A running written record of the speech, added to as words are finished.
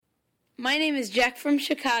My name is Jack from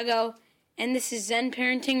Chicago, and this is Zen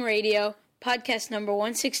Parenting Radio, podcast number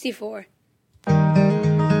 164.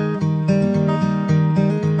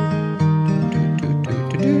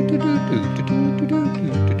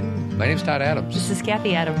 My name's Todd Adams. This is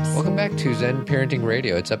Kathy Adams. Welcome back to Zen Parenting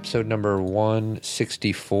Radio. It's episode number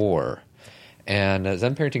 164. And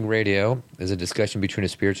Zen Parenting Radio is a discussion between a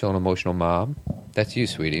spiritual and emotional mom. That's you,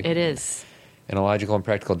 sweetie. It is. And a logical and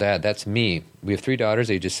practical dad. That's me. We have 3 daughters,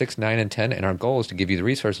 ages 6, 9, and 10, and our goal is to give you the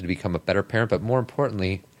resources to become a better parent, but more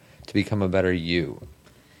importantly, to become a better you.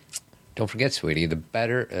 Don't forget, sweetie, the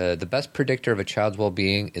best predictor of a child's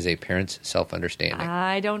well-being is a parent's self-understanding.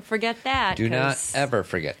 I don't forget that. Do not ever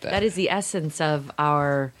forget that. That is the essence of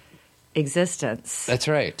our existence. That's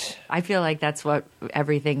right. I feel like that's what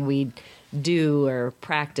everything we do or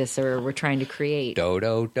practice or we're trying to create.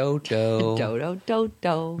 Do-do, do-do.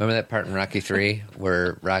 Do-do-do-do. Remember that part in Rocky 3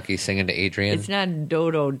 where Rocky's singing to Adrian? It's not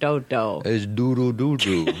do-do-do-do. It's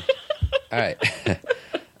do-do-do-do. All right.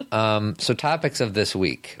 So topics of this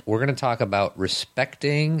week. We're going to talk about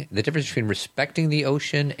the difference between respecting the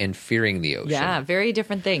ocean and fearing the ocean. Yeah, very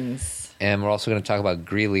different things. And we're also going to talk about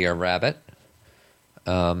Greeley, our rabbit,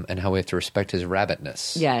 and how we have to respect his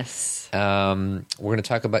rabbitness. Yes. We're going to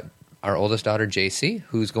talk about our oldest daughter, JC,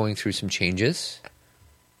 who's going through some changes.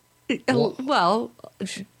 Well,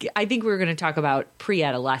 I think we're going to talk about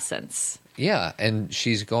pre-adolescence. Yeah, and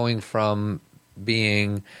she's going from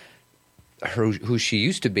being who she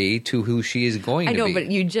used to be to who she is going to be. I know, but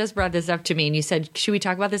you just brought this up to me and you said, should we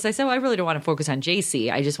talk about this? I said, well, I really don't want to focus on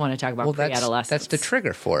JC. I just want to talk about pre-adolescence. That's the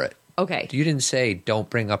trigger for it. Okay. You didn't say don't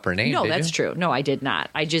bring up her name, No, did that's you? true. No, I did not.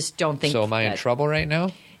 I just don't think So am I in trouble right now?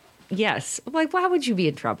 Yes. Like, why would you be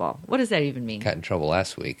in trouble? What does that even mean? Got in trouble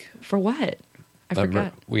last week. For what? I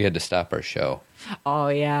forgot. We had to stop our show. Oh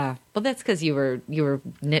yeah. Well, that's because you were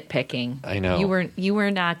nitpicking. I know. You were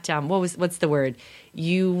not. What's the word?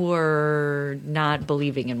 You were not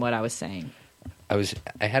believing in what I was saying. I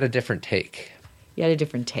had a different take. You had a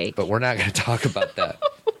different take. But we're not going to talk about that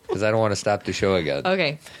because I don't want to stop the show again.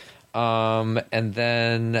 Okay. And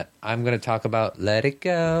then I'm going to talk about Let It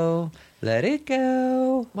Go. Let it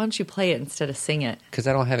go. Why don't you play it instead of sing it? Because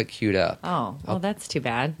I don't have it queued up. Oh, well, that's too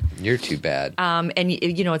bad. You're too bad. And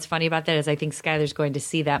you know what's funny about that is I think Skylar's going to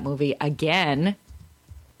see that movie again.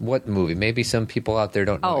 What movie? Maybe some people out there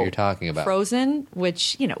don't know what you're talking about. Frozen,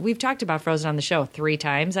 which, we've talked about Frozen on the show 3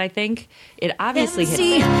 times, I think. It obviously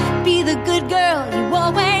hit. Be the good girl you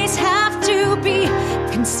always have to be.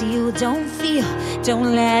 Conceal, don't feel,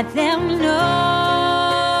 don't let them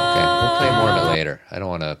know. Okay, we'll play more of it later. I don't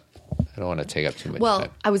want to take up too much time. Well,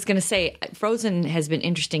 I was going to say, Frozen has been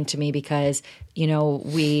interesting to me because,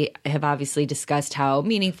 we have obviously discussed how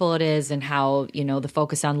meaningful it is and how, the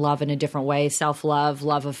focus on love in a different way, self-love,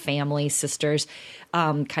 love of family, sisters,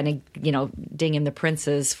 kind of, dinging the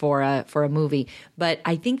princes for a movie. But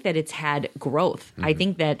I think that it's had growth. Mm-hmm. I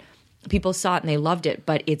think that people saw it and they loved it,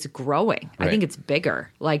 but it's growing. Right. I think it's bigger.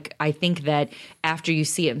 Like, I think that after you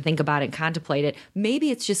see it and think about it and contemplate it, maybe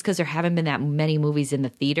it's just because there haven't been that many movies in the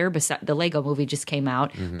theater. Besides, the Lego movie just came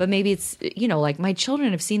out. Mm-hmm. But maybe it's, like my children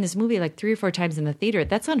have seen this movie like 3 or 4 times in the theater.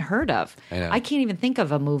 That's unheard of. I can't even think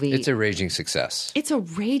of a movie. It's a raging success. It's a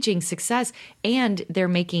raging success. And they're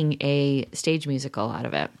making a stage musical out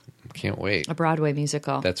of it. Can't wait. A Broadway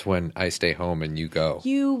musical. That's when I stay home and you go.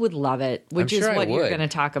 You would love it, which is what you're going to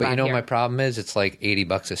talk about. But here. My problem is it's like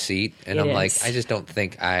 $80 a seat, and I'm like, I just don't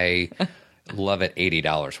think I love it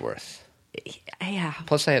 $80 worth. Yeah.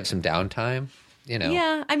 Plus, I have some downtime.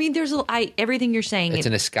 Yeah, I mean, there's everything you're saying. It's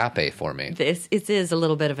an escape for me. It is a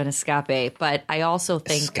little bit of an escape, but I also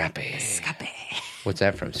think escape. What's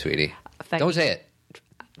that from, sweetie? Don't say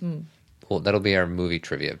it. Well, that'll be our movie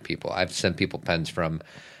trivia, people. I've sent people pens from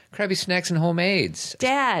Krabby Snacks and Homemades.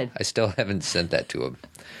 Dad. I still haven't sent that to him.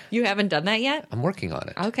 You haven't done that yet? I'm working on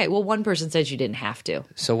it. Okay. Well, one person said you didn't have to.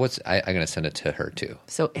 So I'm going to send it to her, too.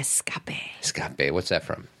 So, escape. Escape. What's that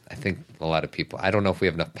from? I think a lot of people. I don't know if we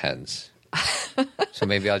have enough pens. So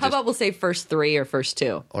maybe I'll just. How about we'll say first 3 or first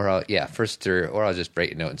 2? Or first 3. Or I'll just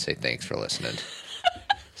write a note and say thanks for listening.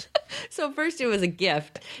 So first it was a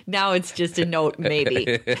gift. Now it's just a note, maybe,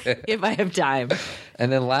 if I have time.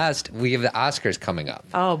 And then last, we have the Oscars coming up.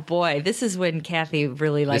 Oh, boy. This is when Kathy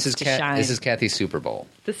really likes to shine. This is Kathy's Super Bowl.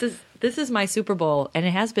 This is my Super Bowl, and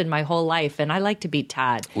it has been my whole life, and I like to beat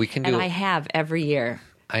Todd. I have every year.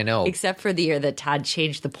 I know. Except for the year that Todd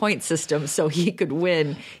changed the point system so he could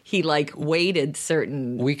win. He weighted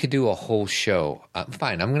certain. We could do a whole show.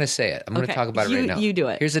 Fine, I'm going to say it. I'm going to talk about it right now. You do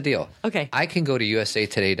it. Here's the deal. Okay. I can go to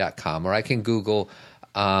usatoday.com or I can Google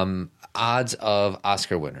odds of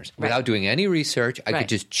Oscar winners. Without doing any research, I could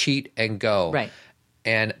just cheat and go. Right.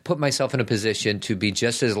 and put myself in a position to be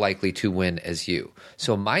just as likely to win as you.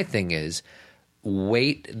 So my thing is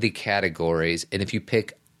weight the categories, and if you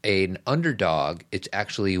pick an underdog, it's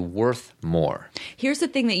actually worth more. Here's the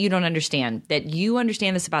thing that you don't understand, that you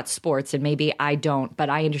understand this about sports, and maybe I don't, but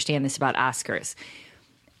I understand this about Oscars.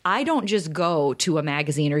 I don't just go to a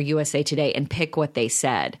magazine or USA Today and pick what they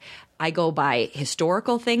said. I go by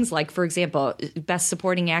historical things, like, for example, Best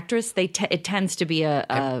Supporting Actress. It tends to be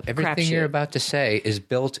a Everything you're about to say is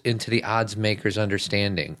built into the odds maker's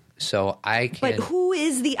understanding. So I can. But who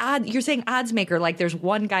is the odd? You're saying odds maker, like there's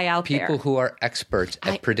one guy out there. People who are experts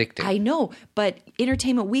at predicting. I know, but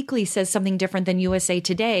Entertainment Weekly says something different than USA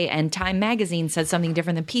Today, and Time Magazine says something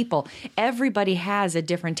different than People. Everybody has a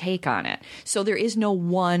different take on it. So there is no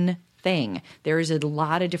one thing. There is a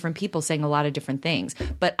lot of different people saying a lot of different things.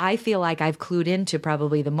 But I feel like I've clued into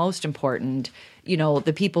probably the most important,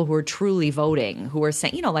 the people who are truly voting, who are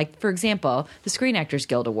saying, like, for example, the Screen Actors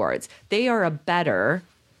Guild Awards. They are a better...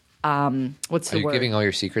 what's the word? Are you giving all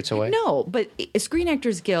your secrets away? No, but Screen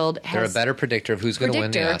Actors Guild has... They're a better predictor of who's going to win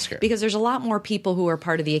the Oscar. Because there's a lot more people who are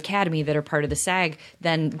part of the Academy that are part of the SAG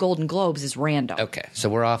than Golden Globes is random. Okay, so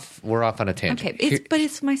we're off on a tangent. Okay, but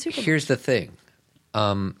it's my Super Bowl. Here's the thing.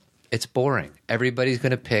 It's boring. Everybody's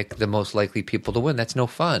going to pick the most likely people to win. That's no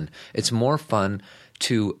fun. It's more fun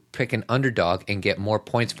to pick an underdog and get more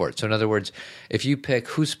points for it. So in other words, if you pick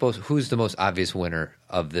who's the most obvious winner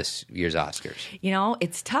of this year's Oscars?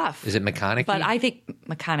 It's tough. Is it McConaughey? But I think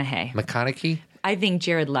McConaughey. McConaughey? I think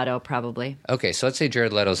Jared Leto probably. Okay, so let's say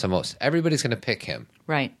Jared Leto's the most. Everybody's going to pick him.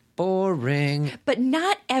 Right. Boring. But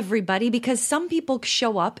not everybody, because some people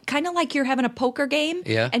show up, kind of like you're having a poker game,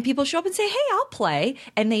 and people show up and say, hey, I'll play,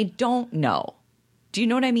 and they don't know. Do you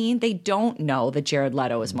know what I mean? They don't know that Jared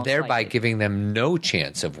Leto is most Thereby likely. giving them no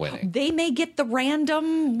chance of winning. They may get the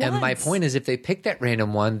random ones. And my point is, if they pick that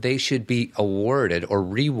random one, they should be awarded or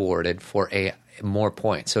rewarded for more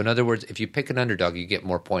points. So in other words, if you pick an underdog, you get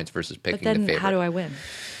more points versus picking the favorite. How do I win?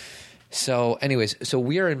 So anyways,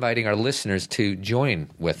 we are inviting our listeners to join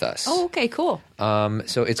with us. Oh, okay, cool.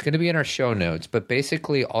 So it's going to be in our show notes, but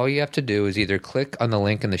basically all you have to do is either click on the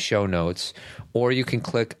link in the show notes, or you can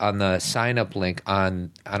click on the sign up link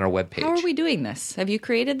on our webpage. How are we doing this? Have you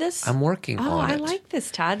created this? I'm working on it. I like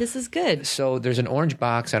this, Todd. This is good. So there's an orange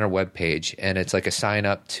box on our webpage, and it's like a sign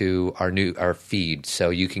up to our feed, so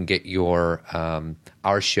you can get your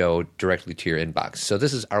our show directly to your inbox. So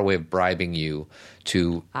this is our way of bribing you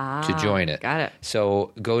to join it. Got it.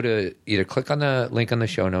 So go to either click on the link on the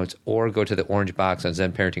show notes or go to the orange box on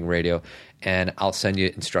Zen Parenting Radio, and I'll send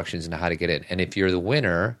you instructions on how to get in. And if you're the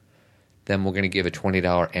winner, then we're going to give a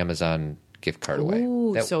 $20 Amazon gift card away.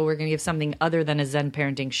 Ooh, so we're going to give something other than a Zen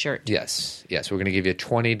Parenting shirt. Yes. We're going to give you a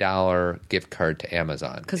 $20 gift card to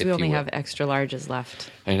Amazon. Because we only have extra larges left.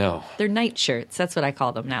 I know. They're night shirts. That's what I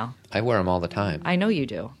call them now. I wear them all the time. I know you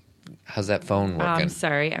do. How's that phone working? I'm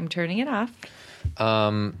sorry. I'm turning it off.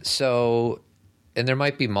 And there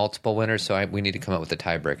might be multiple winners, so we need to come up with a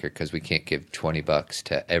tiebreaker because we can't give $20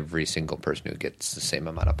 to every single person who gets the same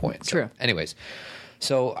amount of points. True. So anyways,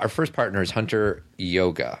 so our first partner is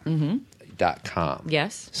HunterYoga.com.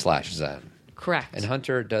 Yes. /Zen. Correct. And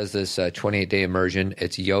Hunter does this 28-day immersion.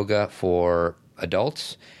 It's yoga for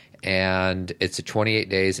adults, and it's a 28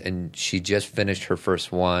 days, and she just finished her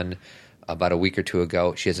first one about a week or two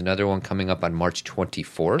ago. She has another one coming up on March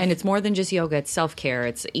 24th. And it's more than just yoga. It's self-care.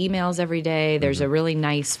 It's emails every day. There's a really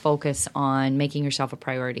nice focus on making yourself a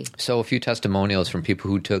priority. So a few testimonials from people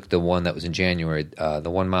who took the one that was in January. The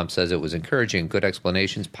one mom says it was encouraging, good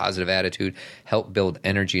explanations, positive attitude, helped build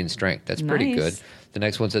energy and strength. That's pretty good. The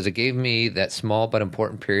next one says, it gave me that small but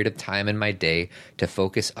important period of time in my day to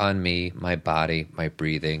focus on me, my body, my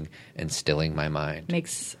breathing, and stilling my mind.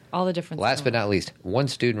 Makes all the difference. Last but not least, one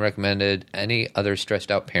student recommended any other stressed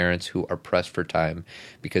out parents who are pressed for time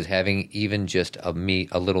because having even just a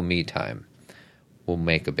little me time will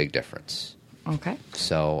make a big difference. Okay.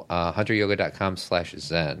 So hunteryoga.com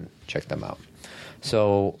 /Zen. Check them out.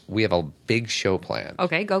 So we have a big show planned.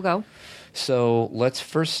 Okay, go. So let's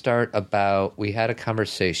first start we had a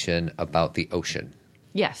conversation about the ocean.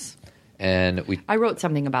 Yes. And I wrote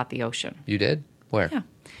something about the ocean. You did? Where? Yeah.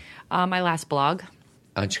 My last blog.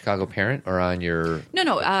 On Chicago Parent or on your...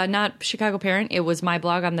 No, not Chicago Parent. It was my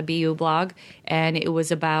blog on the BU blog, and it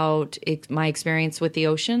was about my experience with the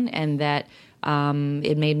ocean, and that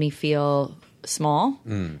it made me feel small,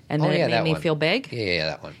 and then it made me feel big. Yeah,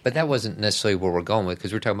 that one. But that wasn't necessarily where we're going with,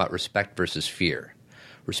 because we're talking about respect versus fear.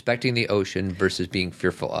 Respecting the ocean versus being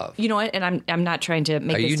fearful of. You know what? And I'm not trying to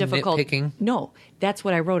make this difficult. Are you nitpicking? No, that's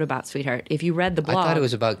what I wrote about, sweetheart. If you read the blog, I thought it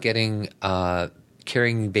was about carrying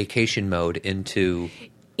vacation mode into.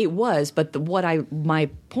 It was, but my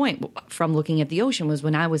point from looking at the ocean was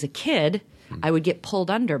when I was a kid, I would get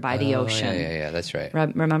pulled under by the ocean. Yeah, that's right.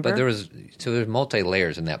 Remember? But there's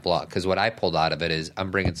multi-layers in that blog, because what I pulled out of it is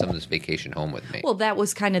I'm bringing some of this vacation home with me. Well, that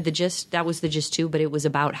was kind of the gist. That was the gist too, but it was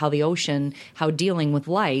about how the ocean, how dealing with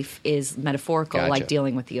life is metaphorical, like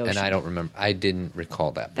dealing with the ocean. And I didn't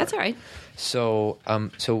recall that part. That's all right. So,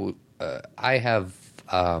 I have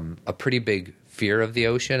a pretty big fear of the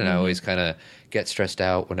ocean, and I always kind of get stressed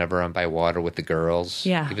out whenever I'm by water with the girls.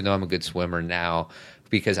 Yeah. Even though I'm a good swimmer now,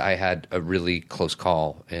 because I had a really close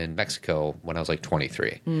call in Mexico when I was like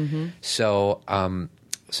 23. Mm-hmm. So, and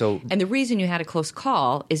the reason you had a close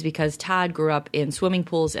call is because Todd grew up in swimming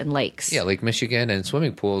pools and lakes. Yeah, Lake Michigan and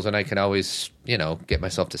swimming pools, and I can always, get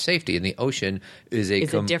myself to safety. And the ocean is a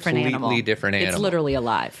completely different animal. It's literally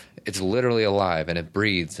alive. It's literally alive, and it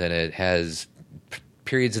breathes, and it has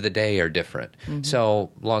periods of the day are different. Mm-hmm.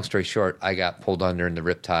 So, long story short, I got pulled under in the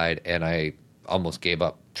riptide, and I almost gave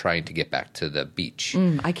up trying to get back to the beach.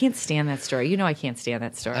 I can't stand that story. I can't stand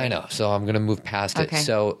that story. I know. So I'm going to move past it.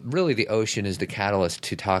 So really the ocean is the catalyst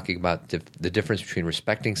to talking about the difference between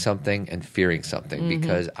respecting something and fearing something,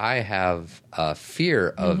 because I have a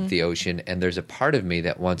fear of the ocean, and there's a part of me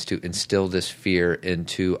that wants to instill this fear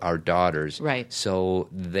into our daughters, right, so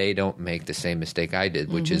they don't make the same mistake I did,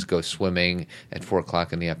 which is go swimming at 4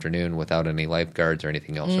 o'clock in the afternoon without any lifeguards or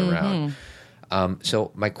anything else around.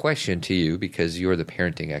 So my question to you, because you're the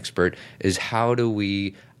parenting expert, is how do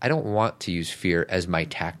we – I don't want to use fear as my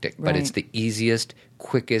tactic, but it's the easiest,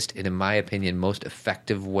 quickest, and in my opinion, most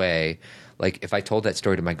effective way. Like if I told that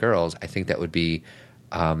story to my girls, I think that would be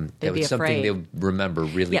something they would remember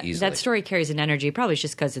really easily. That story carries an energy. Probably it's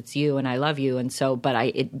just because it's you and I love you, and so.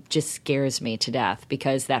 But it just scares me to death,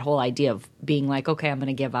 because that whole idea of being like, okay, I'm going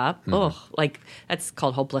to give up. That's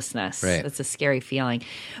called hopelessness. Right. That's a scary feeling,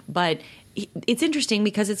 but. It's interesting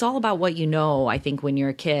because it's all about what you know, I think, when you're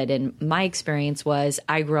a kid. And my experience was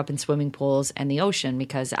I grew up in swimming pools and the ocean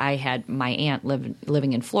because I had my aunt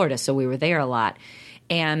living in Florida, so we were there a lot.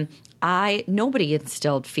 And nobody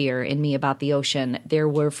instilled fear in me about the ocean. There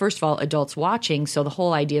were, first of all, adults watching, so the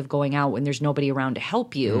whole idea of going out when there's nobody around to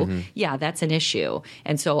help you, that's an issue.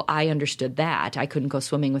 And so I understood that. I couldn't go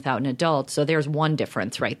swimming without an adult, so there's one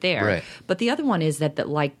difference right there. Right. But the other one is that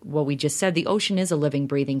like what we just said, the ocean is a living,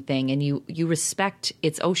 breathing thing, and you respect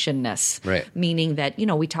its oceanness, right, meaning that,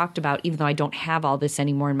 we talked about, even though I don't have all this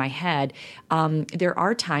anymore in my head, there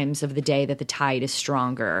are times of the day that the tide is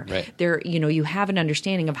stronger. Right. There, you have an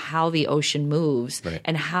understanding of how the ocean moves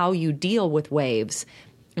and how you deal with waves.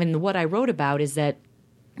 And what I wrote about is that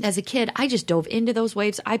as a kid, I just dove into those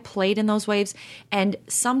waves. I played in those waves, and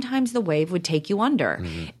sometimes the wave would take you under.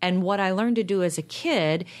 Mm-hmm. And what I learned to do as a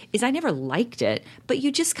kid is I never liked it, but you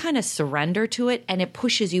just kind of surrender to it, and it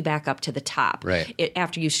pushes you back up to the top. Right.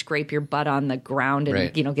 After you scrape your butt on the ground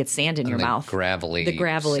and get sand in your mouth. The gravelly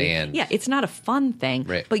sand. Yeah, it's not a fun thing,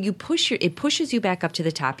 but it pushes you back up to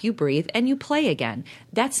the top. You breathe and you play again.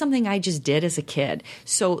 That's something I just did as a kid.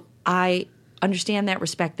 So I understand that,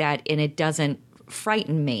 respect that, and it doesn't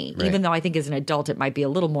frighten me, even though I think as an adult it might be a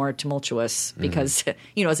little more tumultuous because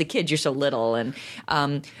as a kid you're so little. And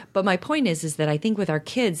but my point is that I think with our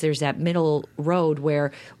kids there's that middle road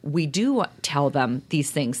where we do tell them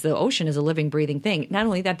these things. The ocean is a living, breathing thing. Not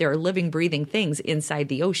only that, there are living, breathing things inside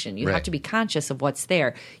the ocean. You have to be conscious of what's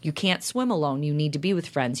there. You can't swim alone. You need to be with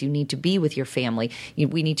friends. You need to be with your family.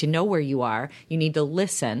 We need to know where you are. You need to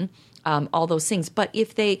listen. All those things. But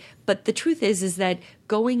the truth is that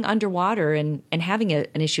going underwater and having an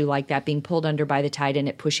issue like that, being pulled under by the tide and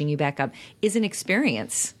it pushing you back up, is an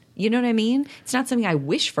experience. You know what I mean? It's not something I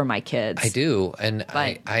wish for my kids. I do. And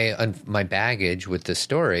my baggage with this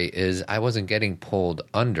story is I wasn't getting pulled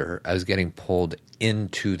under. I was getting pulled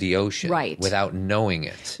into the ocean without knowing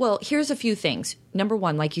it. Well, here's a few things. Number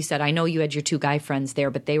one, like you said, I know you had your two guy friends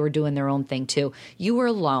there, but they were doing their own thing too. You were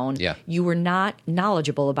alone. Yeah. You were not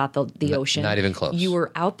knowledgeable about the ocean. Not even close. You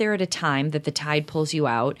were out there at a time that the tide pulls you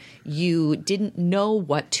out. You didn't know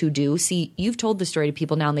what to do. See, you've told the story to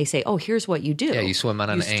people now and they say, oh, here's what you do. Yeah, you swim on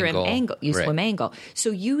an angle. You swim angle.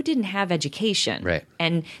 So you didn't have education. Right.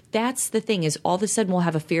 And that's the thing is all of a sudden we'll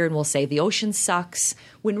have a fear and we'll say the ocean sucks,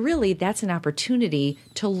 when really that's an opportunity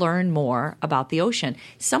to learn more about the ocean.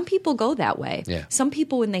 Some people go that way. Yeah. Some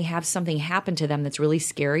people, when they have something happen to them that's really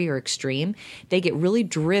scary or extreme, they get really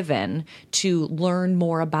driven to learn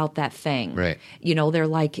more about that thing. Right. They're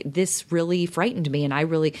like, this really frightened me. And I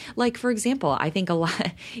really, like, for example, I think a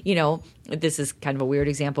lot, this is kind of a weird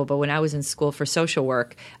example, but when I was in school for social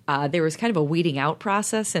work, there was kind of a weeding out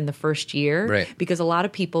process in the first year. Right. Because a lot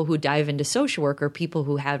of people who dive into social work are people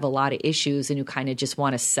who have a lot of issues and who kind of just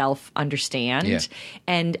want to self-understand. Yeah.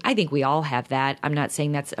 And I think we all have that. I'm not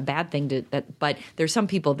saying that's a bad thing, but there's some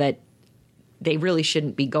people that they really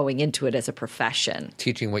shouldn't be going into it as a profession.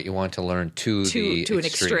 Teaching what you want to learn to an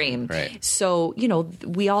extreme. Right. So,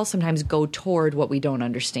 we all sometimes go toward what we don't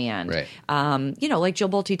understand. Right. Like Jill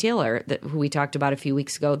Bolte Taylor, who we talked about a few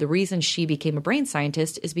weeks ago, the reason she became a brain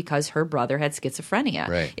scientist is because her brother had schizophrenia.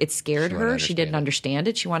 Right. It scared She wanted her. to She didn't understand understand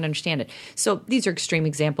it. She wanted to understand it. So these are extreme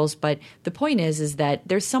examples, but the point is that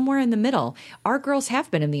there's somewhere in the middle. Our girls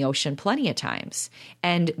have been in the ocean plenty of times.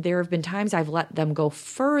 And there have been times I've let them go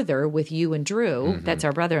further with you and Drew, that's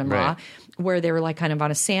our brother-in-law, Right. where they were like kind of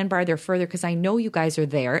on a sandbar. They're further because I know you guys are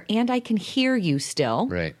there and I can hear you still.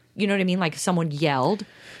 Right. You know what I mean? Like if someone yelled.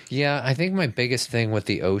 Yeah, I think my biggest thing with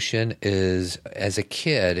the ocean is as a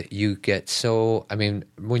kid, you get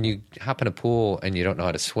when you hop in a pool and you don't know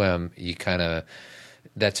how to swim,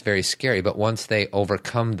 that's very scary. But once they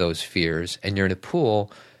overcome those fears and you're in a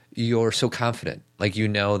pool, you're so confident. Like you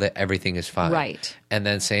know that everything is fine. Right. And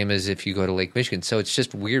then same as if you go to Lake Michigan. So it's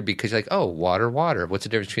just weird because you're like, oh, water. What's the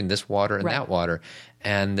difference between this water and Right. that water?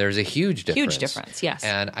 And there's a huge difference. Huge difference, yes.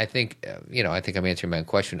 And I think, I think I'm answering my own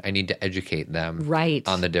question. I need to educate them Right.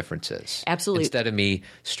 on the differences. Absolutely. Instead of me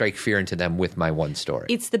strike fear into them with my one story.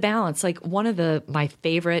 It's the balance. Like one of my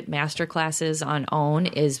favorite master classes on OWN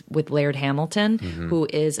is with Laird Hamilton, who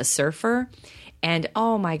is a surfer. And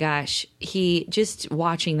oh my gosh, he just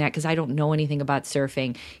watching that, because I don't know anything about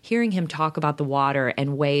surfing, hearing him talk about the water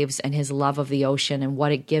and waves and his love of the ocean and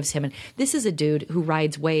what it gives him. And this is a dude who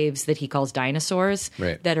rides waves that he calls dinosaurs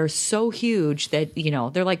Right. that are so huge that,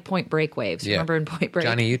 they're like Point Break waves. Yeah. Remember in Point Break?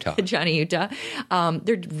 Johnny Utah. Johnny Utah.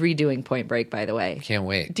 They're redoing Point Break, by the way. Can't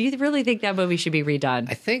wait. Do you really think that movie should be redone?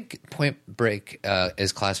 I think Point Break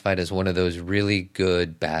is classified as one of those really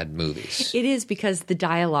good, bad movies. It is, because the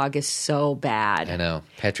dialogue is so bad. I know.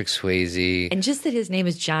 Patrick Swayze. And just that his name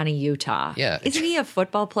is Johnny Utah. Yeah. Isn't he a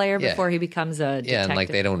football player Yeah. before he becomes a detective? Yeah, and like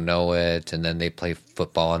they don't know it, and then they play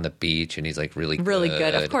football on the beach, and he's like really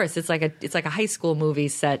good. Of course, it's like a high school movie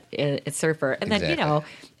set at Surfer, and then Exactly.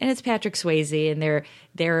 and it's Patrick Swayze, and they're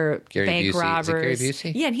Gary bank Busey. Is it robbers. Gary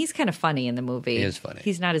Busey? Yeah, and he's kind of funny in the movie. He is funny.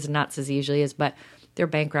 He's not as nuts as he usually is, but they're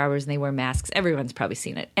bank robbers and they wear masks. Everyone's probably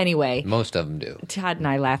seen it. Anyway, Most of them do. Todd and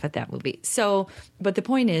I laugh at that movie. So, but the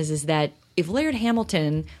point is that if Laird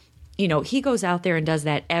Hamilton, he goes out there and does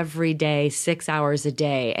that every day, 6 hours a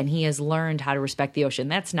day, and he has learned how to respect the ocean.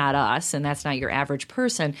 That's not us, and that's not your average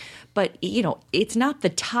person. But, it's not the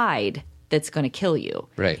tide that's going to kill you.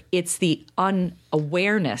 Right. It's the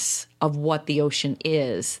unawareness of what the ocean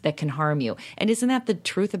is that can harm you. And isn't that the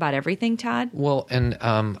truth about everything, Todd? Well, and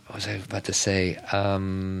what was I about to say?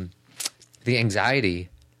 The anxiety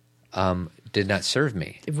did not serve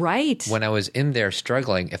me. Right. When I was in there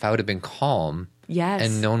struggling, if I would have been calm Yes.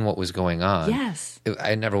 and known what was going on, Yes.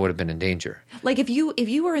 I never would have been in danger. Like if you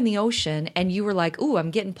were in the ocean and you were like, "Ooh,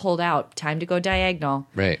 I'm getting pulled out. Time to go diagonal."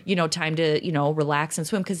 Right. Time to, relax and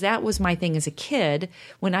swim, because that was my thing as a kid.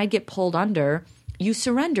 When I'd get pulled under, you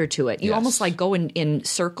surrender to it. You Yes. almost like go in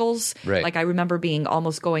circles. Right. Like I remember being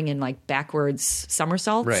almost going in like backwards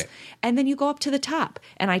somersaults. Right. And then you go up to the top,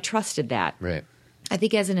 and I trusted that. Right. I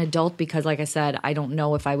think as an adult, because like I said, I don't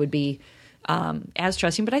know if I would be as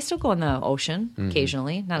trusting, but I still go in the ocean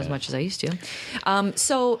occasionally, not as much as I used to.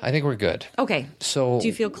 So, I think we're good. okay. So Do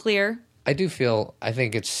you feel clear? I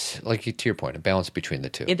think it's like to your point, a balance between the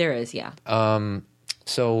two. There is, yeah.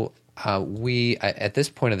 So at this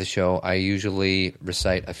point of the show, I usually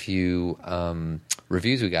recite a few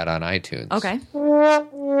reviews we got on iTunes. Okay.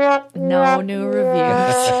 No new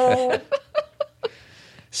reviews.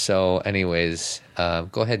 So anyways,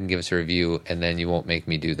 go ahead and give us a review, and then you won't make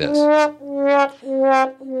me do this.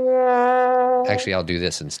 Actually, I'll do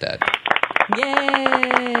this instead.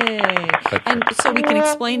 Yay! And so we can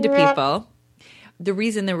explain to people the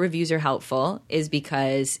reason the reviews are helpful is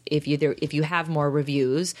because if you have more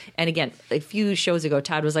reviews, and again, a few shows ago,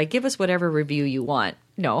 Todd was like, "Give us whatever review you want."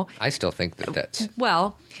 No. I still think that's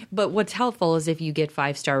Well, but what's helpful is if you get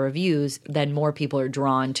 5-star reviews, then more people are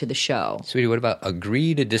drawn to the show. sweetie. What about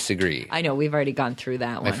agree to disagree? I know we've already gone through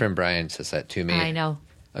that My one. friend Brian says that to me. I know.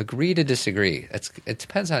 Agree to disagree. It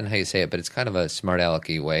depends on how you say it, but it's kind of a smart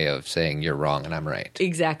alecky way of saying you're wrong and I'm right.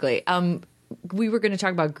 Exactly. We were going to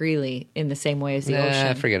talk about Greeley in the same way as the Nah,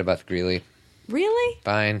 ocean. forget about Greeley. Really?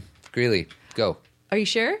 Fine. Greeley, go. Are you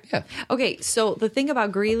sure? Yeah. Okay, so the thing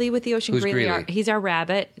about Greeley with the ocean, Who's Greeley? he's our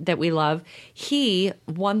rabbit that we love.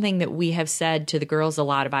 One thing that we have said to the girls a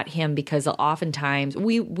lot about him, because oftentimes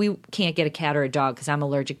we can't get a cat or a dog because I'm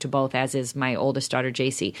allergic to both, as is my oldest daughter,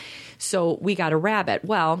 JC. So we got a rabbit.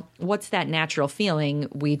 Well, what's that natural feeling?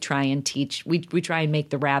 We try and try and make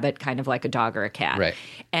the rabbit kind of like a dog or a cat. Right.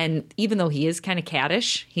 And even though he is kind of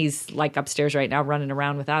cattish, he's like upstairs right now running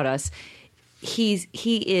around without us. He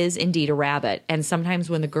is indeed a rabbit, and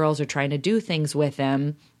sometimes when the girls are trying to do things with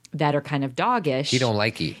him that are kind of doggish, He don't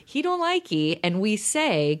like ye. and we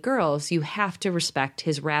say, girls, you have to respect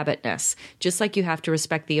his rabbitness, just like you have to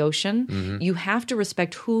respect the ocean. Mm-hmm. You have to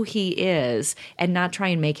respect who he is and not try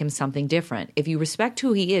and make him something different. If you respect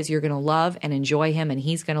who he is, you're going to love and enjoy him, and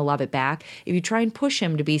he's going to love it back. If you try and push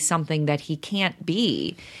him to be something that he can't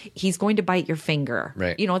be, he's going to bite your finger.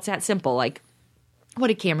 Right. You know, it's that simple. Like, what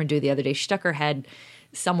did Cameron do the other day? She stuck her head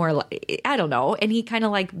somewhere, I don't know, and he kind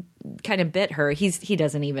of bit her. He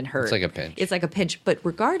doesn't even hurt. It's like a pinch. It's like a pinch, but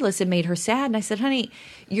regardless, it made her sad. And I said, "Honey,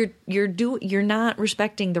 you're not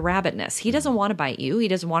respecting the rabbitness. He doesn't want to bite you. He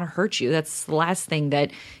doesn't want to hurt you. That's the last thing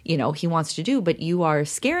that he wants to do. But you are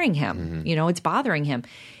scaring him. Mm-hmm. It's bothering him.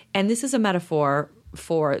 And this is a metaphor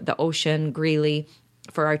for the ocean, Greeley,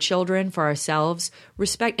 for our children, for ourselves,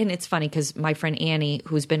 respect. And it's funny because my friend Annie,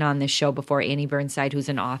 who's been on this show before, Annie Burnside, who's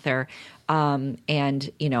an author and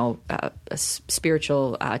a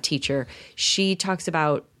spiritual teacher, she talks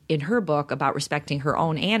about in her book about respecting her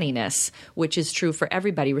own Annie-ness, which is true for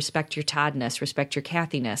everybody. Respect your Todd-ness, respect your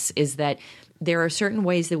Kathy-ness, is that there are certain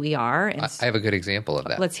ways that we are. And I have a good example of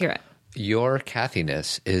that. let's hear it. Your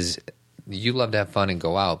Kathy-ness is you love to have fun and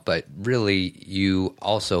go out, but really you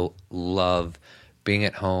also love being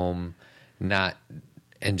at home, and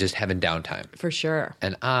just having downtime. For sure.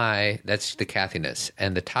 And that's the Kathy-ness.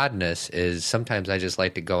 And the Todd-ness is sometimes I just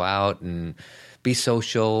like to go out and be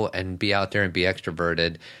social and be out there and be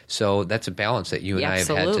extroverted. So that's a balance that you and I have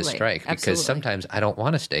had to strike. Because Absolutely. sometimes I don't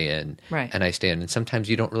want to stay in. Right. And I stay in. And sometimes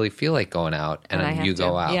you don't really feel like going out And I and have you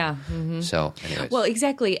go to. out. Yeah. Mm-hmm. So anyways. Well,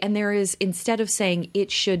 exactly. And there is, instead of saying it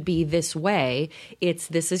should be this way,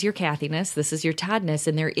 this is your Kathy-ness, this is your Todd-ness,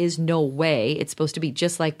 and there is no way. It's supposed to be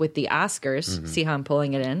just like with the Oscars. See how I'm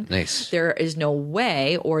pulling it in? Nice. There is no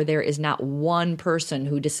way, or there is not one person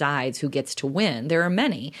who decides who gets to win. There are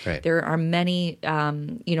many. Right. There are many,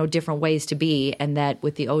 different ways to be, and that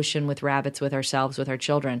with the ocean, with rabbits, with ourselves, with our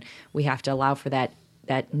children, we have to allow for that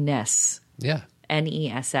ness. Yeah.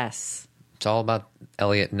 N-E-S-S. It's all about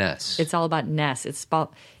Elliot Ness. It's all about ness. It's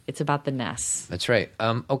about the ness. That's right.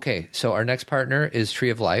 Okay, so our next partner is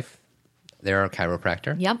Tree of Life. They're a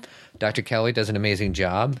chiropractor. Yep. Dr. Kelly does an amazing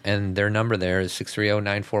job, and their number there is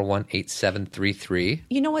 630-941-8733.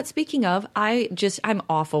 You know what? Speaking of, I'm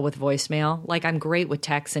awful with voicemail. Like, I'm great with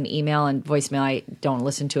text and email and voicemail. I don't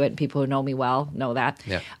listen to it, and people who know me well know that.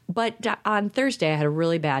 Yeah. But on Thursday, I had a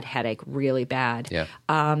really bad headache, really bad. Yeah.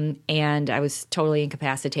 And I was totally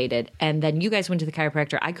incapacitated. And then you guys went to the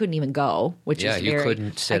chiropractor. I couldn't even go, which is you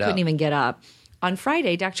couldn't sit I couldn't up. even get up. On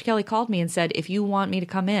Friday, Dr. Kelly called me and said, if you want me to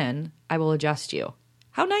come in, I will adjust you.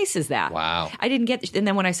 How nice is that? Wow. I didn't get, and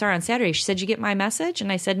then when I saw her on Saturday, she said, you get my message?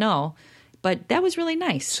 And I said, no. But that was really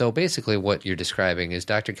nice. So basically what you're describing is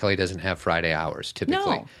Dr. Kelly doesn't have Friday hours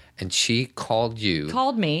typically. No. And she called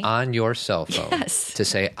me on your cell phone Yes. to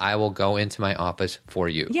say, I will go into my office for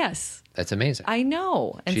you. Yes. That's amazing. I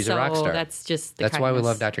know. And She's so a rock star. That's just the That's why we kindness.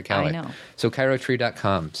 love Dr. Kelly. I know. So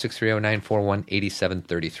chirotree.com,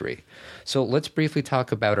 630-941-8733. So let's briefly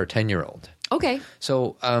talk about our 10-year-old. Okay.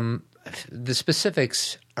 So the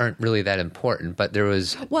specifics aren't really that important, but there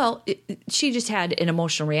was... Well, she just had an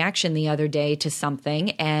emotional reaction the other day to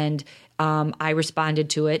something, and I responded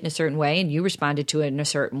to it in a certain way, and you responded to it in a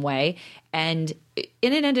certain way, and it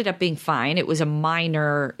ended up being fine. It was a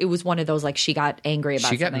minor... It was one of those, like, she got angry about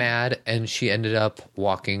She got something. mad, and she ended up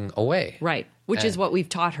walking away. Right. Which is what we've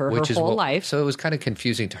taught her Which is whole what- life. So it was kind of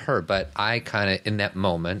confusing to her, but I kind of, in that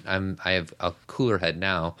moment, I have a cooler head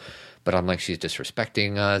now, but I'm like, she's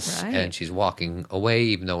disrespecting us, Right. and she's walking away,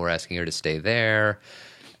 even though we're asking her to stay there.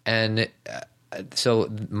 And so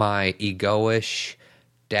my egoish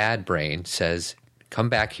dad brain says, come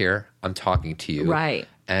back here, I'm talking to you. Right.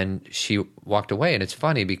 And she walked away, and it's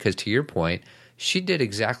funny because, to your point, she did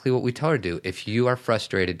exactly what we tell her to do. If you are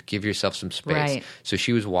frustrated, give yourself some space. Right. So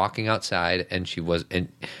she was walking outside, and she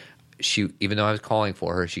even though I was calling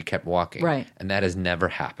for her, she kept walking. Right. And that has never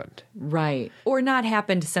happened. Right. Or not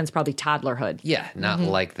happened since probably toddlerhood. Yeah, not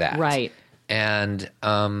like that. Right. And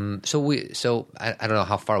so I don't know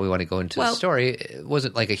how far we want to go into the story. It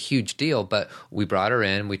wasn't like a huge deal, but we brought her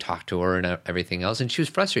in, we talked to her and everything else, and she was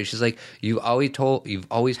frustrated. She's like, you've always told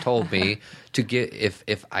me to get,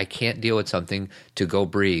 if I can't deal with something, to go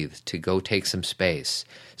breathe, to go take some space.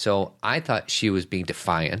 So I thought she was being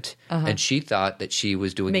defiant, and she thought that she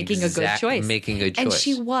was making a good choice. And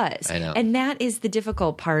she was. I know. And that is the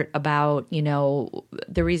difficult part about,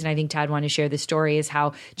 the reason I think Todd wanted to share this story is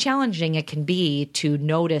how challenging it can be to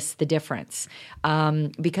notice the difference.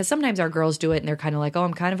 Because sometimes our girls do it and they're kind of like, oh,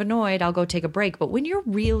 I'm kind of annoyed, I'll go take a break. But when you're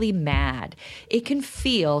really mad, it can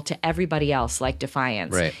feel to everybody else like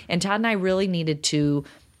defiance. Right. And Todd and I really needed to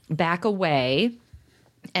back away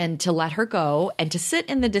and to let her go and to sit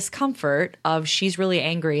in the discomfort of she's really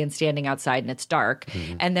angry and standing outside and it's dark,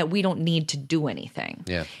 and that we don't need to do anything.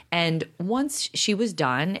 Yeah. And once she was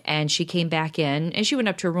done and she came back in and she went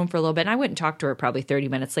up to her room for a little bit, and I went and talked to her probably 30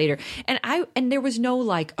 minutes later. And there was no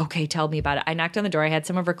like, okay, tell me about it. I knocked on the door. I had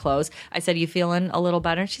some of her clothes. I said, you feeling a little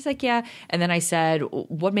better? And she's like, yeah. And then I said,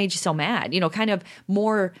 what made you so mad? Kind of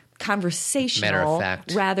more conversational, matter of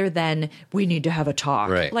fact, rather than we need to have a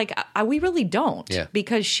talk. Right. Like we really don't,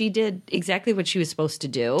 because she did exactly what she was supposed to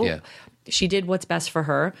do. Yeah. She did what's best for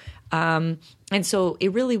her. And so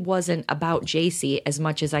it really wasn't about JC as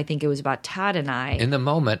much as I think it was about Todd and I. In the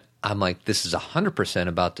moment, I'm like, this is 100%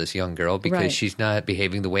 about this young girl because she's not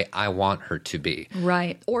behaving the way I want her to be.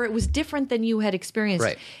 Right. Or it was different than you had experienced.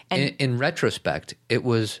 Right. And in retrospect, it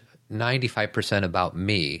was 95% about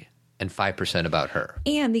me and 5% about her.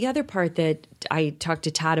 And the other part that I talked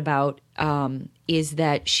to Todd about is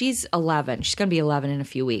that she's 11. She's going to be 11 in a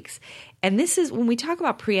few weeks. And this is when we talk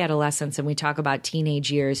about pre-adolescence and we talk about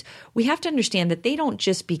teenage years, we have to understand that they don't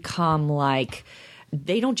just become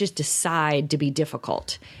they don't just decide to be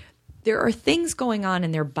difficult. There are things going on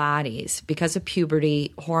in their bodies because of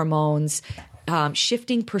puberty, hormones,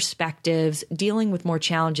 shifting perspectives, dealing with more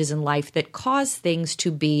challenges in life that cause things to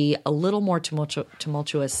be a little more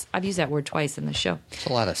tumultuous. I've used that word twice in the show. It's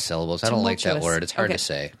a lot of syllables. I don't like that word. It's hard to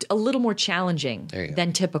say. A little more challenging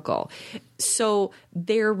than typical. So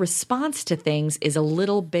their response to things is a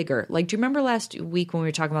little bigger. Like, do you remember last week when we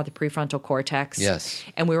were talking about the prefrontal cortex? Yes.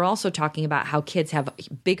 And we were also talking about how kids have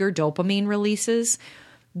bigger dopamine releases.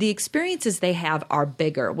 The experiences they have are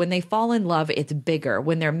bigger. When they fall in love, it's bigger.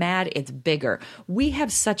 When they're mad, it's bigger. We have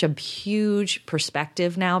such a huge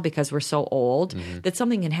perspective now because we're so old that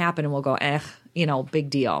something can happen and we'll go, big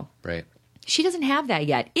deal. Right. She doesn't have that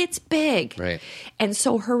yet. It's big. Right. And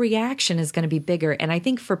so her reaction is going to be bigger. And I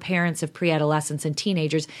think for parents of pre-adolescents and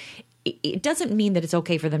teenagers, it doesn't mean that it's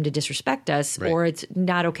okay for them to disrespect us or it's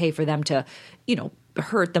not okay for them to,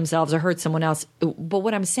 hurt themselves or hurt someone else. But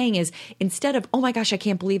what I'm saying is instead of, oh my gosh, I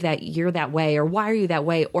can't believe that you're that way, or why are you that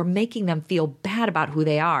way, or making them feel bad about who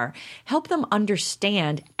they are, help them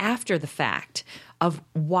understand after the fact of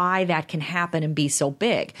why that can happen and be so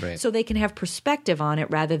big. Right. So they can have perspective on it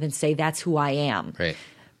rather than say, that's who I am. Right.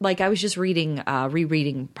 Like I was just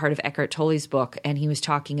rereading part of Eckhart Tolle's book, and he was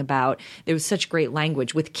talking about, there was such great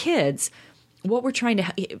language with kids. What we're trying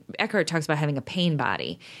to, Eckhart talks about having a pain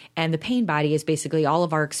body, and the pain body is basically all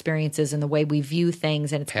of our experiences and the way we view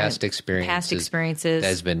things, and it's past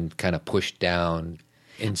experiences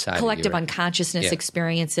collective unconsciousness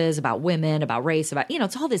experiences about women, about race, about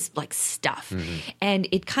it's all this like stuff, and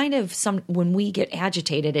it kind of when we get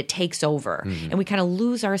agitated, it takes over, and we kind of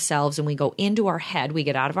lose ourselves, and we go into our head, we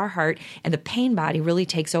get out of our heart, and the pain body really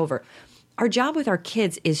takes over. Our job with our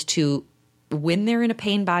kids is to, when they're in a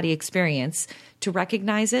pain body experience, to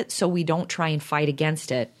recognize it so we don't try and fight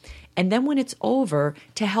against it. And then when it's over,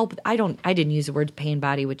 to help, I didn't use the word pain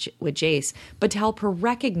body with Jace, but to help her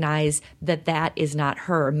recognize that is not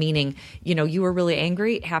her, meaning, you were really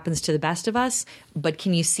angry, it happens to the best of us, but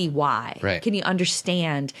can you see why? Right. Can you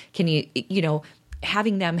understand? Can you,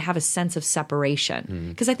 having them have a sense of separation?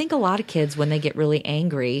 Because I think a lot of kids, when they get really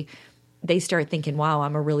angry, they start thinking, wow,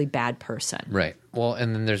 I'm a really bad person. Right. Well,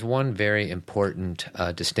 and then there's one very important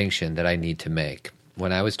distinction that I need to make.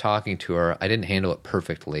 When I was talking to her, I didn't handle it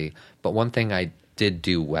perfectly, but one thing I did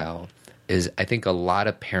do well is I think a lot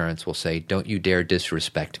of parents will say, don't you dare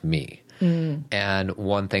disrespect me. And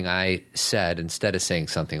one thing I said, instead of saying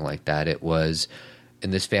something like that, it was,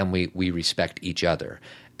 in this family, we respect each other.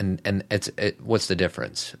 And what's the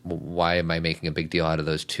difference? Why am I making a big deal out of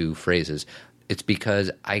those two phrases? It's because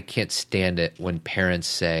I can't stand it when parents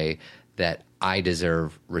say that I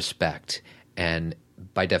deserve respect. And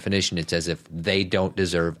by definition, it's as if they don't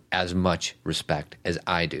deserve as much respect as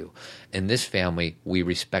I do. In this family, we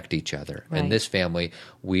respect each other. Right. In this family,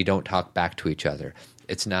 we don't talk back to each other.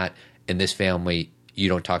 It's not, in this family, you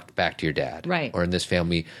don't talk back to your dad. Right. Or in this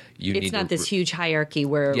family, you need It's not to, this huge hierarchy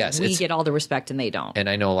where Yes, we it's- get all the respect and they don't. And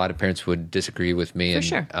I know a lot of parents would disagree with me and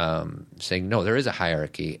sure. saying, no, there is a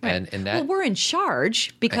hierarchy. Right. And that, well, we're in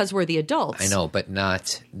charge because we're the adults. I know, but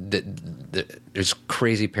not there's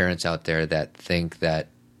crazy parents out there that think that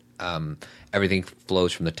everything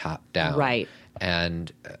flows from the top down. Right.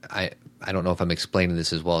 And I don't know if I'm explaining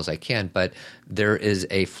this as well as I can, but there is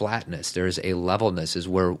a flatness, there is a levelness, is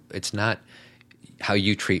where it's not how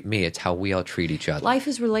you treat me, it's how we all treat each other. Life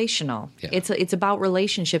is relational. Yeah. It's about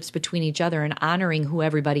relationships between each other and honoring who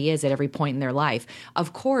everybody is at every point in their life.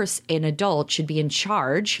 Of course, an adult should be in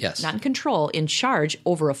charge, Yes. not in control, in charge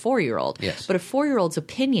over a 4-year-old. Yes. But a 4-year-old's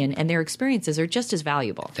opinion and their experiences are just as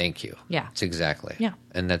valuable. Thank you. Yeah. It's exactly. Yeah.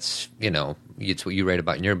 And that's, it's what you write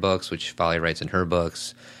about in your books, which Folly writes in her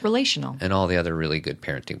books, Relational. and all the other really good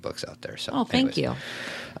parenting books out there. So, Oh, thank you.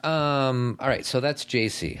 All right, so that's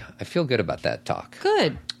JC. I feel good about that talk.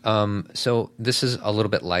 Good. So this is a little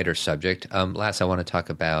bit lighter subject. Last, I want to talk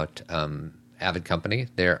about Avid Company.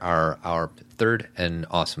 They are our third and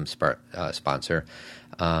awesome sponsor.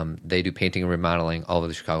 They do painting and remodeling all over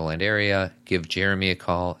the Chicagoland area. Give Jeremy a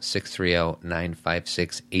call,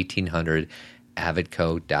 630-956-1800,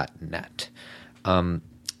 avidco.net.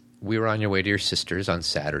 We were on your way to your sister's on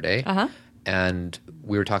Saturday, and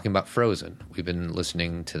we were talking about Frozen. We've been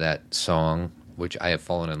listening to that song, which I have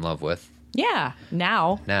fallen in love with. Yeah.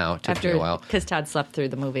 Now. It took me a while. Because Todd slept through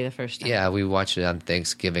the movie the first time. Yeah, we watched it on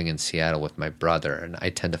Thanksgiving in Seattle with my brother, and I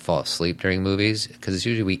tend to fall asleep during movies because it's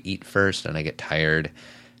usually we eat first and I get tired,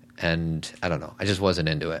 and I don't know. I just wasn't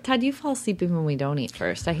into it. Todd, you fall asleep even when we don't eat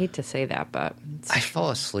first. I hate to say that, but I fall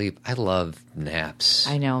asleep. I love naps.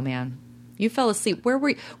 I know, man. You fell asleep. Where were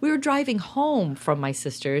you? We were driving home from my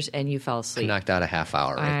sister's, and you fell I asleep. knocked out a half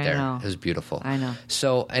hour right I there. know. It was beautiful. I know.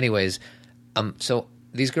 So, anyways, so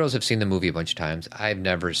these girls have seen the movie a bunch of times. I've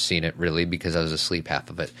never seen it really because I was asleep half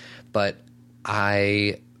of it. But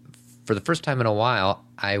for the first time in a while,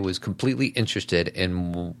 I was completely interested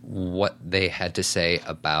in what they had to say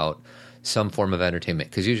about some form of entertainment.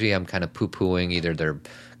 Because usually I'm kind of poo-pooing either their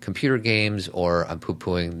computer games or I'm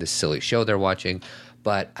poo-pooing the silly show they're watching.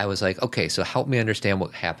 But I was like, okay, so help me understand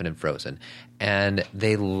what happened in Frozen. And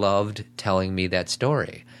they loved telling me that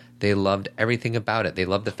story. They loved everything about it. They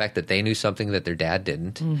loved the fact that they knew something that their dad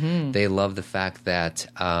didn't. Mm-hmm. They loved the fact that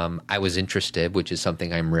I was interested, which is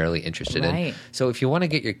something I'm rarely interested in. Right. So if you want to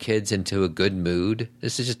get your kids into a good mood,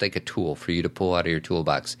 this is just like a tool for you to pull out of your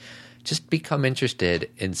toolbox. Just become interested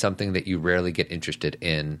in something that you rarely get interested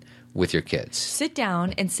in with your kids. Sit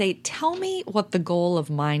down and say, tell me what the goal of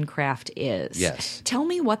Minecraft is. Yes. Tell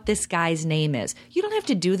me what this guy's name is. You don't have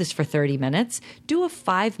to do this for 30 minutes. Do a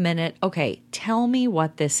 5-minute, okay, tell me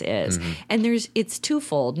what this is. Mm-hmm. And it's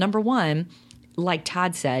twofold. Number one, like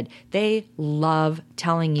Todd said, they love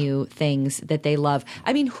telling you things that they love.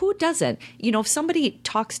 I mean, who doesn't? If somebody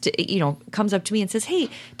comes up to me and says, hey,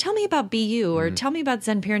 tell me about BU or tell me about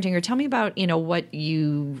Zen parenting or tell me about, what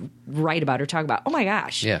you write about or talk about. Oh my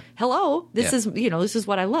gosh. Yeah. Hello. This is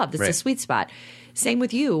what I love. This is a Right. sweet spot. Same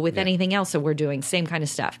with you, with anything else that we're doing, same kind of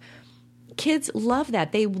stuff. Kids love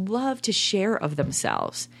that. They love to share of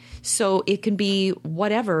themselves. So it can be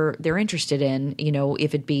whatever they're interested in,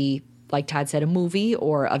 if it be, like Todd said, a movie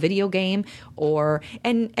or a video game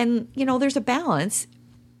and there's a balance.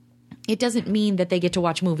 It doesn't mean that they get to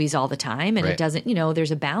watch movies all the time, and Right. it doesn't,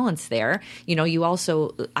 there's a balance there. You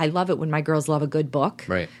also, I love it when my girls love a good book.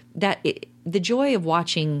 Right. The joy of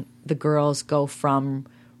watching the girls go from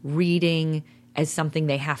reading as something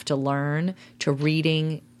they have to learn to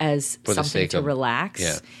reading as For the something sake to of- relax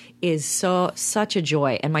yeah. is such a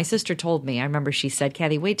joy. And my sister told me, I remember she said,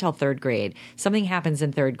 Kathy, wait till 3rd grade. Something happens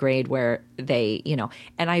in 3rd grade where they,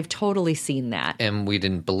 and I've totally seen that. And we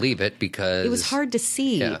didn't believe it because It was hard to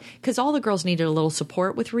see Yeah. because all the girls needed a little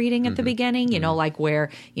support with reading at the beginning, like where,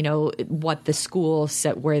 what the school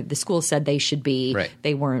said, where the school said they should be. Right.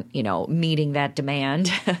 They weren't, meeting that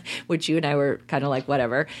demand, which you and I were kind of like,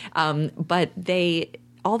 whatever. But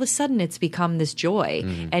all of a sudden it's become this joy.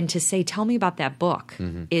 And to say, tell me about that book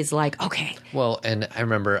is like, okay. Well, and I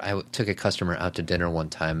remember I took a customer out to dinner one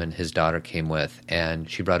time, and his daughter came with, and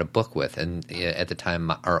she brought a book with. And at the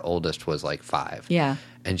time, our oldest was like 5. Yeah.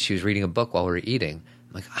 And she was reading a book while we were eating.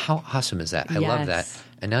 I'm like, how awesome is that? I love that. Yes.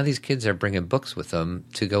 And now these kids are bringing books with them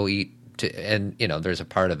to go eat. And, there's a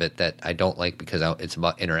part of it that I don't like because it's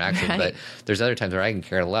about interaction. Right. But there's other times where I can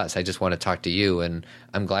care less. I just want to talk to you. And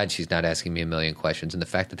I'm glad she's not asking me a million questions. And the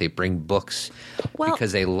fact that they bring books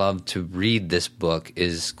because they love to read this book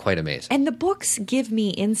is quite amazing. And the books give me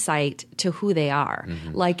insight to who they are.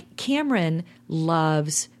 Like Cameron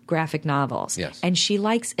loves graphic novels. Yes. And she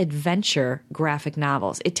likes adventure graphic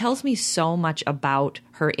novels. It tells me so much about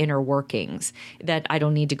her inner workings that I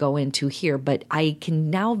don't need to go into here, but I can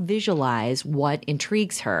now visualize what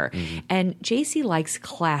intrigues her. And JC likes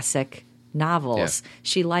classic novels. Yeah.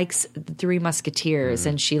 She likes The Three Musketeers,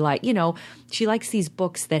 and she likes these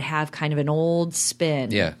books that have kind of an old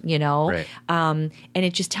spin, Yeah. Right. And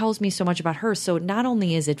it just tells me so much about her. So not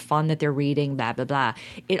only is it fun that they're reading, blah, blah, blah,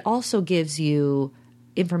 it also gives you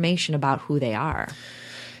information about who they are.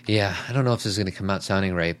 Yeah, I don't know if this is going to come out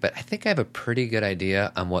sounding right, but I think I have a pretty good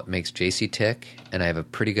idea on what makes JC tick, and I have a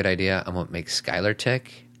pretty good idea on what makes Skylar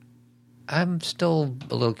tick. I'm still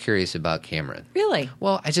a little curious about Cameron. Really?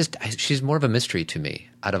 Well, she's more of a mystery to me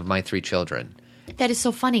out of my 3 children. That is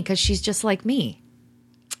so funny because she's just like me.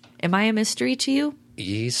 Am I a mystery to you?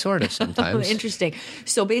 Sort of sometimes. Interesting.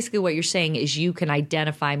 So basically what you're saying is you can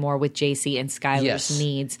identify more with JC and Skylar's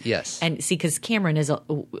needs. Yes. And see, because Cameron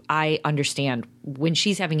I understand when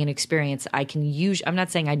she's having an experience, I'm not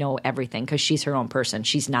saying I know everything because she's her own person.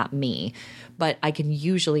 She's not me. But I can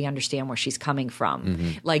usually understand where she's coming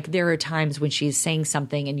from. Like there are times when she's saying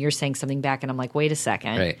something and you're saying something back and I'm like, wait a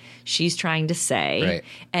second. Right. She's trying to say. Right.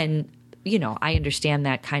 And, I understand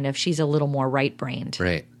that kind of, she's a little more right-brained.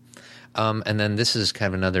 Right. And then this is kind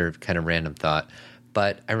of another kind of random thought,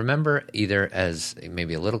 but I remember either as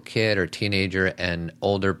maybe a little kid or teenager and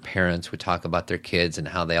older parents would talk about their kids and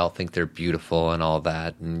how they all think they're beautiful and all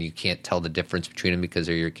that, and you can't tell the difference between them because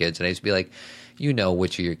they're your kids. And I used to be like,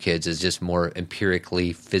 which of your kids is just more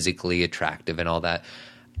empirically, physically attractive and all that.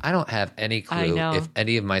 I don't have any clue if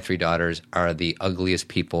any of my 3 daughters are the ugliest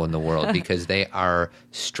people in the world because they are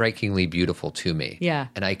strikingly beautiful to me. Yeah.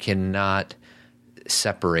 And I cannot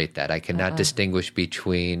separate that. I cannot distinguish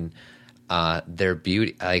between their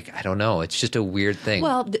beauty. Like, I don't know. It's just a weird thing.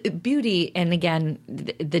 Well, beauty, and again,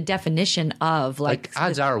 the definition of like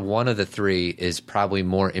odds are one of the 3 is probably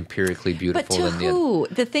more empirically beautiful but to than the other. who?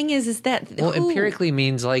 The thing is that Well, who? empirically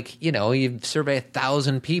means like, you survey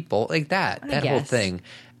 1,000 people, like that whole guess. thing.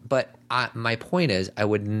 But my point is, I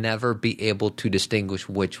would never be able to distinguish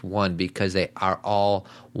which one because they are all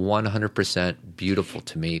 100% beautiful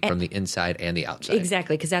to me from the inside and the outside.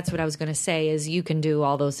 Exactly, because that's what I was going to say is you can do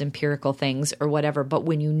all those empirical things or whatever, but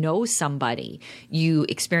when you know somebody, you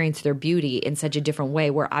experience their beauty in such a different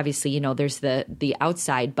way where obviously, there's the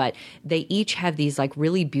outside, but they each have these like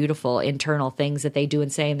really beautiful internal things that they do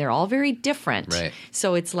and say, and they're all very different. Right.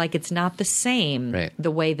 So it's like it's not the same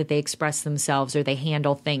the way that they express themselves or they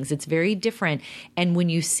handle things. It's very different. And when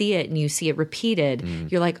you see it and you see it repeated,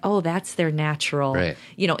 you're like, oh, that's their natural,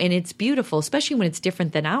 and it's beautiful, especially when it's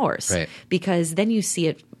different than ours, because then you see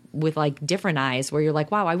it with like different eyes where you're like,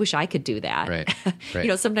 wow, I wish I could do that.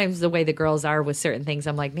 Right. Sometimes the way the girls are with certain things,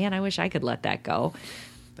 I'm like, man, I wish I could let that go.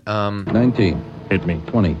 19. Hit me.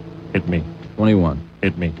 20. Hit me. 21.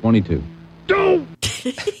 Hit me. 22.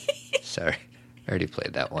 Sorry. I already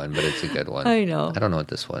played that one, but it's a good one. I know. I don't know what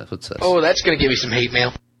this one is. What's this? Oh, that's going to give me some hate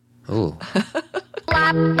mail. Ooh.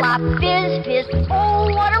 Flop, flop, fizz, fizz.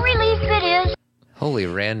 Oh, what a relief it is. Holy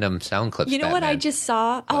random sound clips. You know Batman. what I just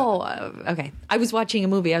saw? Okay. I was watching a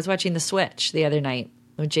movie. I was watching The Switch the other night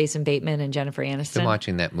with Jason Bateman and Jennifer Aniston. I've been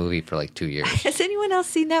watching that movie for like 2 years. Has anyone else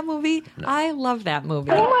seen that movie? No. I love that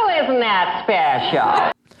movie. Well, isn't that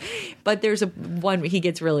special? But there's one, he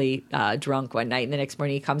gets really drunk one night, and the next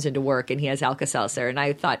morning he comes into work and he has Alka-Seltzer. And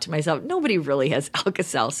I thought to myself, nobody really has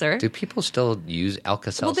Alka-Seltzer. Do people still use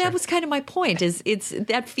Alka-Seltzer? Well, that was kind of my point. Is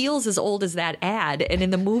that feels as old as that ad, and in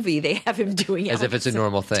the movie they have him doing as if it's a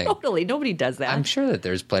normal thing. Totally, nobody does that. I'm sure that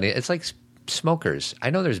there's plenty. It's like smokers. I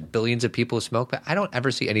know there's billions of people who smoke, but I don't ever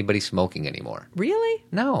see anybody smoking anymore. Really?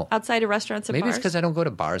 No. Outside of restaurants and Maybe bars? it's because I don't go to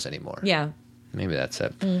bars anymore. Yeah. Maybe that's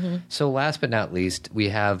it. Mm-hmm. So last but not least, we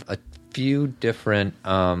have a few different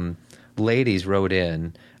ladies wrote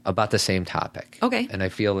in about the same topic. Okay. And I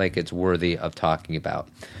feel like it's worthy of talking about.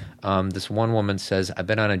 This one woman says, I've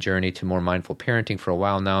been on a journey to more mindful parenting for a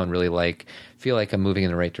while now and really feel like I'm moving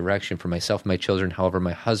in the right direction for myself and my children. However,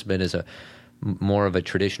 my husband is more of a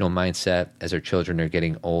traditional mindset as our children are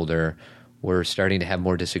getting older. We're starting to have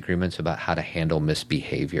more disagreements about how to handle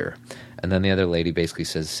misbehavior. And then the other lady basically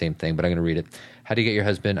says the same thing, but I'm going to read it. How do you get your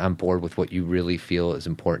husband on board with what you really feel is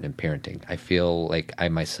important in parenting? I feel like I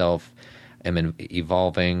myself am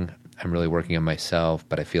evolving. I'm really working on myself,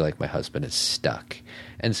 but I feel like my husband is stuck,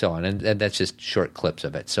 and so on. And that's just short clips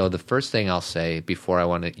of it. So the first thing I'll say before I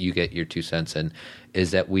want you get your 2 cents in is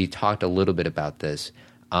that we talked a little bit about this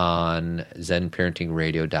on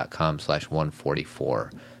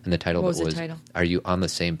zenparentingradio.com/144. And the title What of it was was, the title? Are You on the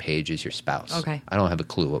Same Page as Your Spouse? Okay. I don't have a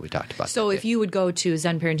clue what we talked about. So that if day. you would go to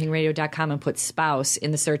zenparentingradio.com and put spouse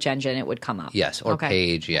in the search engine, it would come up. Yes, or Okay.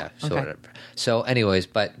 page, yeah. So, Okay. whatever. So anyways,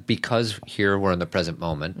 but because here we're in the present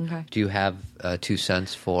moment, Okay. do you have 2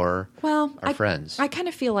 cents for Well, our friends? I kind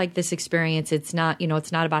of feel like this experience, it's not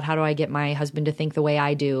about how do I get my husband to think the way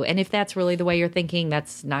I do. And if that's really the way you're thinking,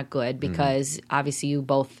 that's not good because obviously you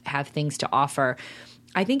both have things to offer.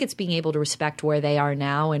 I think it's being able to respect where they are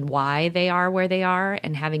now and why they are where they are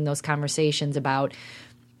and having those conversations about,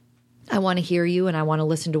 I want to hear you and I want to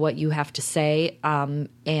listen to what you have to say,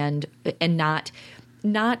 and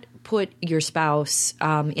not put your spouse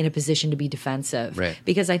in a position to be defensive. Right.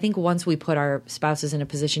 Because I think once we put our spouses in a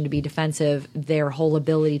position to be defensive, their whole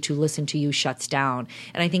ability to listen to you shuts down.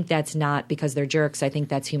 And I think that's not because they're jerks. I think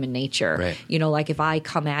that's human nature. Right. You know, like if I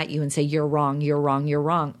come at you and say, you're wrong, you're wrong, you're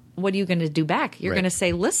wrong, what are you going to do back? You're Right. going to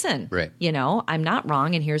say, listen, Right. you know, I'm not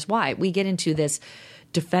wrong and here's why. We get into this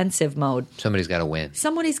defensive mode. Somebody's got to win.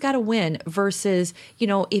 Somebody's got to win versus, you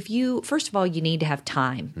know, if you, first of all, you need to have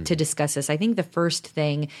time to discuss this. I think the first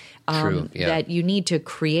thing True, yeah. that you need to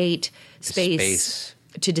create space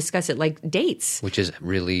to discuss it, like dates. Which is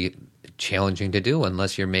really challenging to do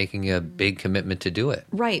unless you're making a big commitment to do it.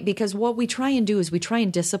 Right, because what we try and do is we try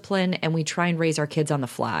and discipline and we try and raise our kids on the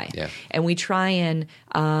fly. Yeah. And we try and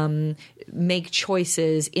make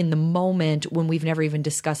choices in the moment when we've never even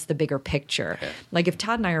discussed the bigger picture. Yeah. Like if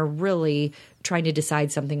Todd and I are really trying to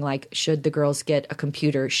decide something like, should the girls get a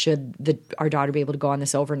computer? Should our daughter be able to go on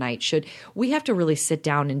this overnight? We have to really sit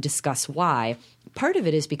down and discuss why. Part of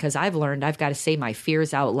it is because I've learned I've got to say my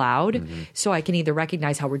fears out loud so I can either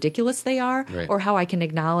recognize how ridiculous they are Right. or how I can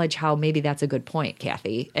acknowledge how maybe that's a good point,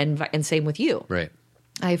 Kathy, and same with you. Right.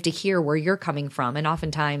 I have to hear where you're coming from, and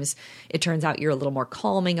oftentimes it turns out you're a little more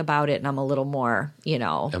calming about it and I'm a little more, you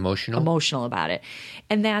know, emotional about it.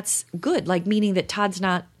 And that's good, like meaning that Todd's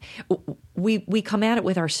not we come at it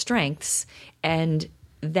with our strengths and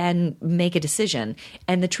then make a decision.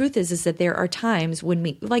 And the truth is that there are times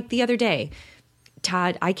when like the other day,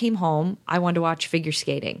 Todd, I came home. I wanted to watch figure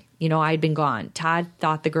skating. You know, I'd been gone. Todd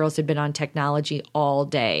thought the girls had been on technology all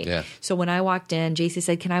day. Yeah. So when I walked in, JC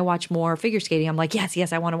said, can I watch more figure skating? I'm like,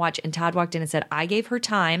 yes, I want to watch. And Todd walked in and said, I gave her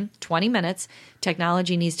time, 20 minutes.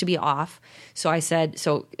 Technology needs to be off. So I said,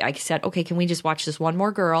 okay, can we just watch this one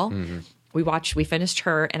more girl? Mm-hmm. We finished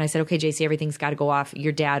her. And I said, okay, JC, everything's got to go off.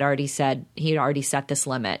 Your dad already said he had already set this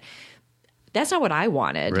limit. That's not what I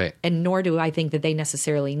wanted, right. And nor do I think that they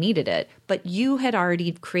necessarily needed it. But you had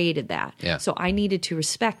already created that, yeah. So I needed to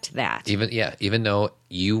respect that. Even though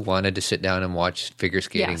you wanted to sit down and watch figure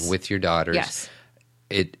skating Yes. with your daughters, yes.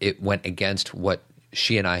 it went against what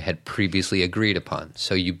she and I had previously agreed upon.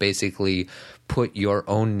 So you basically put your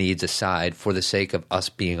own needs aside for the sake of us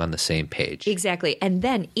being on the same page. Exactly. And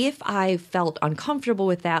then if I felt uncomfortable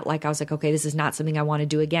with that, like I was like, okay, this is not something I want to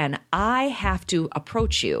do again, I have to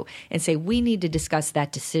approach you and say, we need to discuss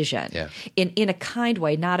that decision in a kind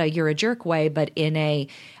way, not a you're a jerk way, but in a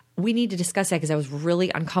we need to discuss that because that was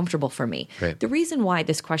really uncomfortable for me. Right. The reason why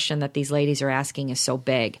this question that these ladies are asking is so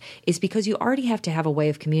big is because you already have to have a way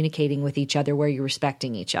of communicating with each other where you're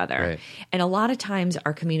respecting each other. Right. And a lot of times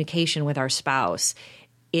our communication with our spouse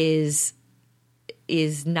is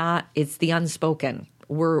not, it's the unspoken.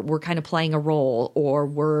 We're kind of playing a role, or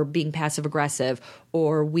we're being passive aggressive,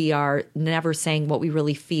 or we are never saying what we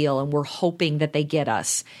really feel and we're hoping that they get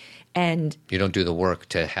us. And you don't do the work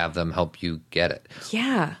to have them help you get it.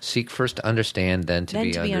 Yeah. Seek first to understand, then to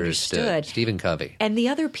be understood. Stephen Covey. And the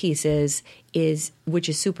other piece is which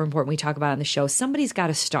is super important, we talk about on the show, somebody's got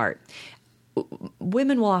to start.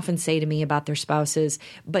 Women will often say to me about their spouses,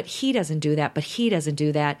 but he doesn't do that, but he doesn't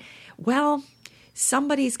do that. Well,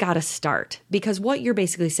 somebody's got to start, because what you're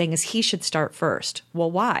basically saying is he should start first. Well,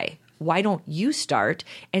 why? Why don't you start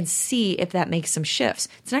and see if that makes some shifts?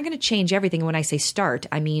 It's not going to change everything. When I say start,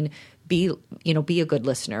 I mean be a good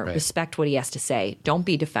listener, right. Respect what he has to say. Don't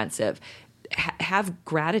be defensive. Have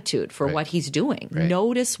gratitude for right. what he's doing. Right.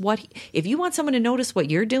 Notice if you want someone to notice what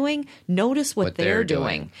you're doing, notice what they're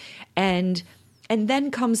doing. And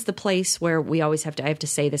then comes the place where I have to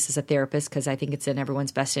say this as a therapist because I think it's in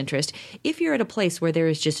everyone's best interest. If you're at a place where there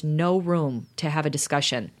is just no room to have a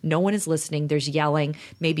discussion, no one is listening, there's yelling,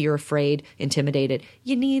 maybe you're afraid, intimidated,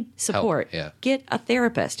 you need support. Help, yeah. Get a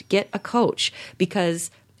therapist, get a coach,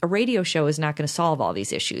 because a radio show is not going to solve all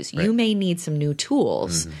these issues. Right. You may need some new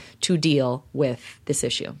tools to deal with this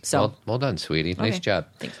issue. So, well done, sweetie. Nice job.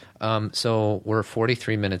 Thanks. So we're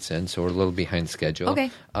 43 minutes in, so we're a little behind schedule. Okay.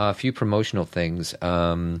 A few promotional things.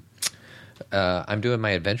 I'm doing my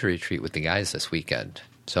adventure retreat with the guys this weekend.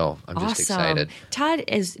 So I'm just Awesome. excited.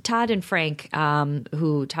 Todd and Frank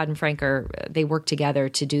they work together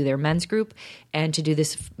to do their men's group and to do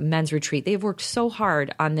this men's retreat. They've worked so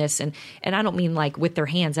hard on this, and I don't mean like with their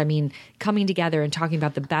hands. I mean coming together and talking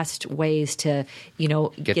about the best ways to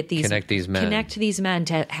connect these men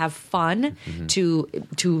to have fun,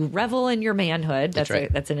 to revel in your manhood. That's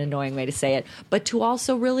right. That's an annoying way to say it, but to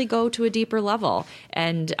also really go to a deeper level.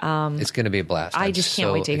 And it's going to be a blast. I just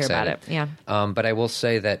can't wait to hear about it. Yeah. But I will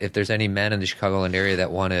say that if there's any men in the Chicagoland area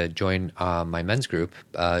that want to join my men's group,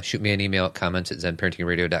 shoot me an email at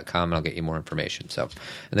comments@zenparentingradio.com and I'll get you more information. So,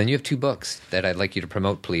 and then you have 2 books that I'd like you to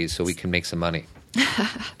promote, please, so we can make some money.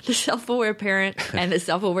 The Self-Aware Parent and The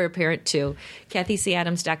Self-Aware Parent 2,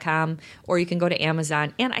 KathyCAdams.com, or you can go to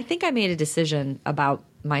Amazon. And I think I made a decision about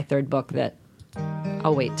my 3rd book that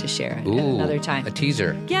I'll wait to share at another time. A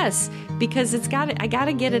teaser. Yes, because I got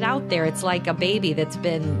to get it out there. It's like a baby that's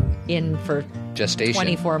been in for gestation.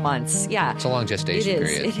 24 months. Yeah. It's a long gestation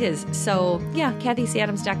period. It is. So, yeah,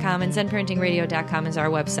 KathyCAdams.com and ZenParentingRadio.com is our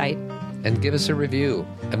website. And give us a review.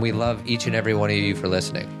 And we love each and every one of you for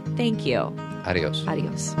listening. Thank you. Adios.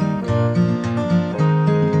 Adios.